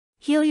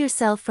Heal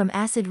yourself from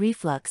acid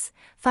reflux,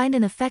 find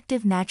an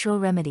effective natural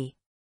remedy.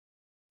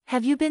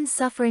 Have you been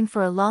suffering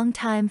for a long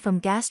time from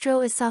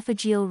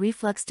gastroesophageal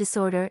reflux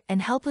disorder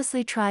and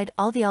helplessly tried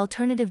all the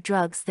alternative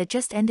drugs that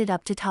just ended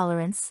up to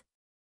tolerance?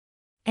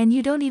 And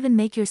you don't even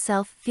make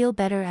yourself feel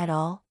better at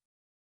all?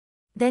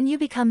 Then you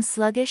become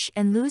sluggish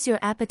and lose your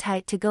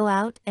appetite to go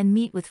out and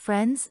meet with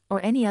friends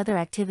or any other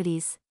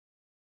activities.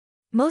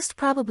 Most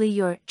probably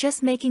you're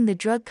just making the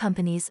drug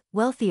companies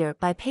wealthier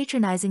by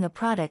patronizing a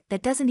product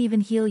that doesn't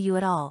even heal you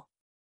at all.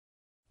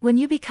 When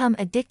you become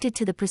addicted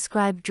to the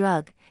prescribed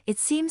drug, it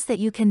seems that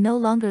you can no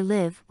longer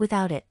live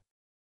without it.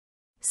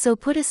 So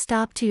put a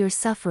stop to your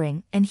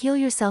suffering and heal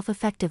yourself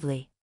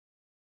effectively.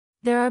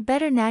 There are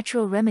better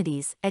natural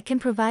remedies that can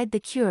provide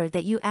the cure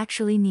that you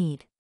actually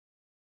need.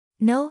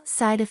 No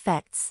side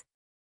effects.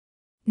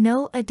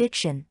 No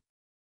addiction.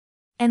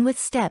 And with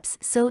steps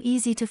so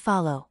easy to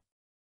follow.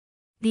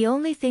 The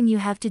only thing you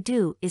have to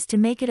do is to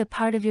make it a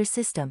part of your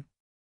system.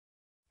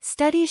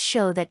 Studies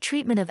show that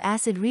treatment of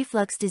acid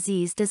reflux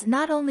disease does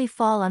not only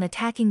fall on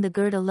attacking the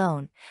GERD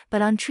alone,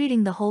 but on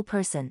treating the whole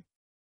person.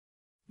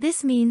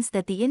 This means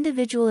that the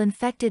individual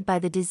infected by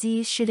the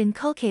disease should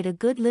inculcate a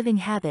good living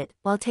habit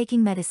while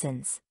taking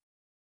medicines.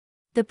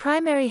 The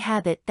primary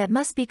habit that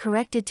must be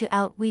corrected to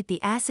outweed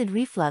the acid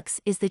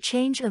reflux is the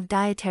change of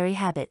dietary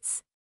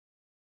habits.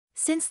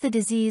 Since the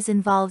disease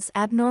involves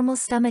abnormal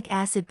stomach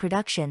acid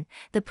production,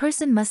 the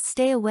person must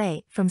stay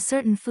away from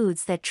certain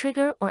foods that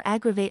trigger or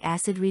aggravate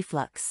acid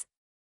reflux.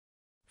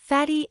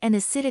 Fatty and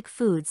acidic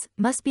foods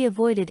must be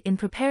avoided in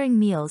preparing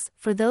meals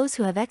for those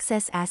who have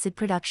excess acid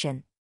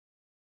production.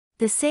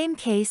 The same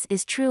case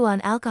is true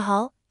on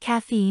alcohol,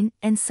 caffeine,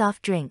 and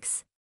soft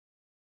drinks.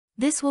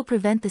 This will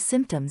prevent the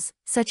symptoms,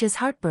 such as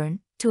heartburn,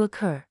 to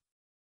occur.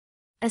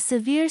 A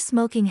severe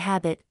smoking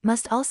habit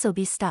must also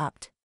be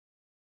stopped.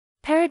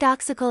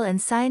 Paradoxical and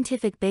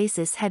scientific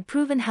basis had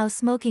proven how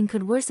smoking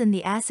could worsen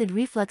the acid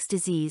reflux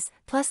disease,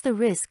 plus the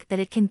risk that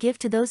it can give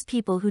to those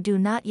people who do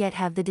not yet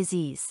have the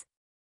disease.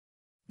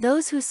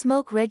 Those who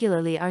smoke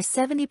regularly are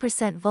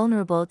 70%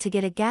 vulnerable to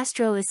get a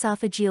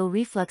gastroesophageal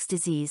reflux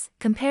disease,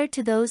 compared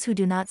to those who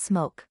do not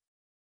smoke.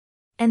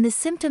 And the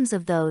symptoms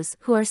of those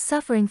who are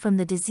suffering from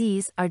the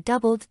disease are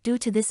doubled due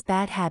to this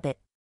bad habit.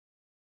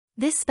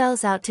 This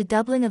spells out to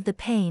doubling of the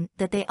pain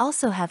that they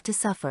also have to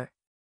suffer.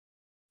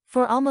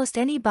 For almost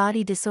any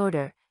body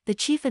disorder, the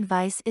chief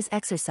advice is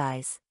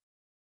exercise.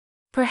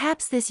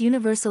 Perhaps this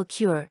universal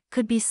cure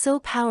could be so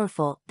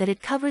powerful that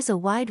it covers a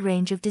wide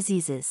range of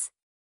diseases.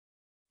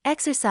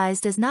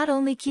 Exercise does not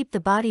only keep the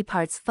body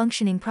parts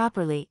functioning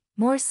properly,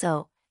 more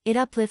so, it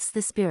uplifts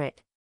the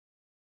spirit.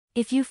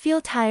 If you feel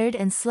tired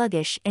and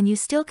sluggish and you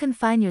still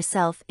confine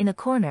yourself in a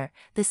corner,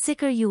 the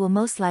sicker you will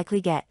most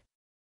likely get.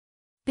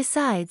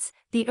 Besides,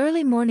 the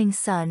early morning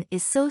sun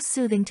is so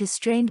soothing to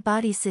strained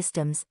body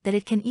systems that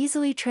it can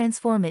easily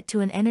transform it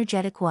to an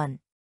energetic one.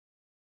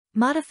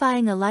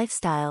 Modifying a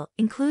lifestyle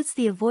includes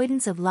the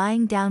avoidance of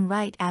lying down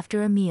right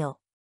after a meal.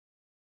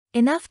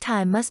 Enough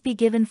time must be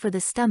given for the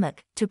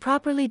stomach to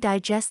properly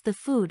digest the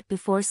food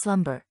before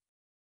slumber.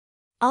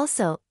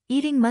 Also,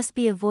 eating must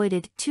be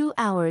avoided 2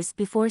 hours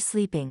before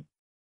sleeping.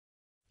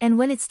 And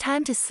when it's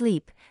time to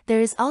sleep, there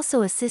is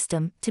also a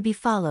system to be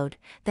followed.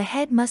 The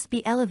head must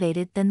be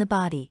elevated than the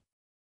body.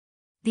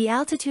 The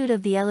altitude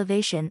of the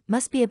elevation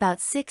must be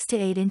about 6 to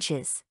 8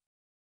 inches.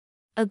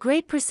 A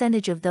great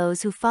percentage of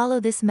those who follow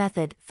this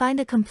method find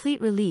a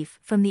complete relief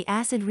from the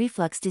acid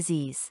reflux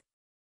disease.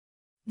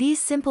 These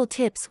simple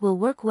tips will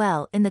work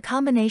well in the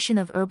combination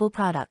of herbal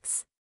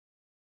products.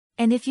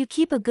 And if you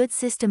keep a good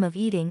system of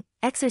eating,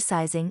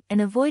 exercising,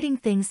 and avoiding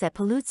things that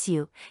pollutes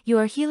you, you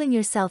are healing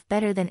yourself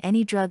better than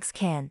any drugs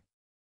can.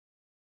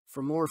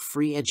 For more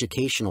free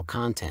educational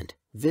content,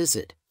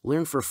 visit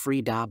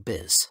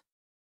learnforfree.biz.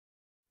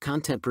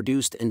 Content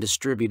produced and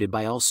distributed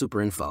by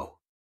AllSuperInfo.